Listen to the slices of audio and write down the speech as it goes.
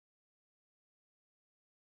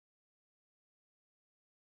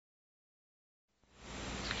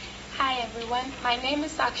everyone. My name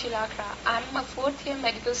is Sakshi Lakhra. I'm a fourth year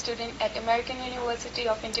medical student at American University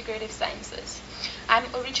of Integrative Sciences. I'm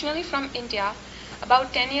originally from India.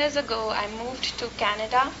 About 10 years ago, I moved to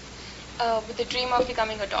Canada with the dream of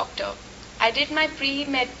becoming a doctor. I did my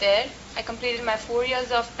pre-med there. I completed my 4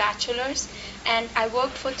 years of bachelor's and I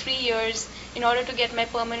worked for 3 years in order to get my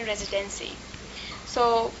permanent residency.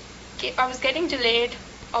 So I was getting delayed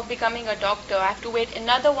of becoming a doctor. I have to wait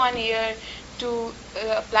another 1 year to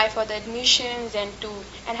apply for the admissions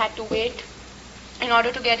and had to wait in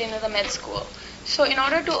order to get into the med school. So in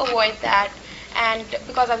order to avoid that, and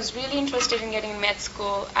because I was really interested in getting med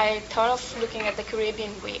school, I thought of looking at the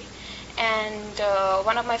Caribbean way. And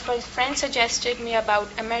one of my friends suggested me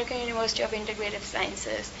about American University of Integrative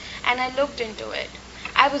Sciences, and I looked into it.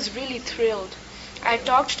 I was really thrilled. I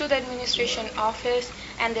talked to the administration office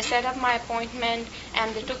and they set up my appointment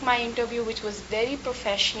and they took my interview, which was very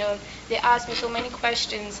professional. They asked me so many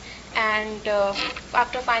questions, and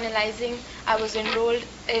after finalizing, I was enrolled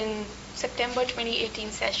in September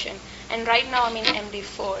 2018 session, and right now I'm in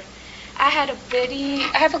MD4. I had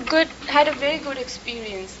a very good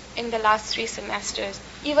experience in the last 3 semesters,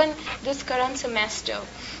 even this current semester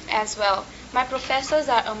as well. My professors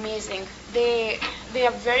are amazing. They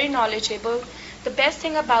are very knowledgeable. The best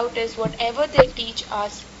thing about is whatever they teach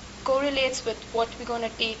us correlates with what we're going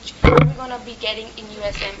to teach, what we're going to be getting in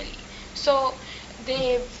USMLE. So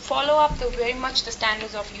they follow up very much the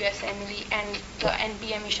standards of USMLE and the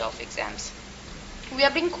NBME shelf exams. We are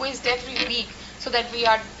being quizzed every week so that we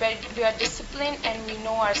are disciplined and we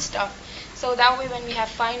know our stuff. So that way when we have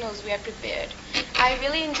finals, we are prepared. I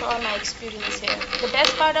really enjoy my experience here. The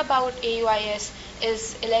best part about AUIS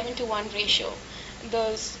is 11:1 ratio.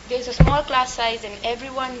 There's a small class size and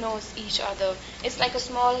everyone knows each other. It's like a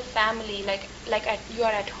small family, you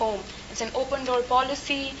are at home. It's an open door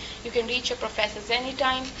policy. You can reach your professors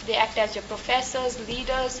anytime. They act as your professors,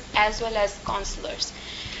 leaders, as well as counselors.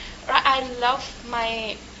 I love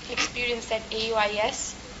my experience at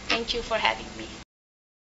AUIS. Thank you for having me.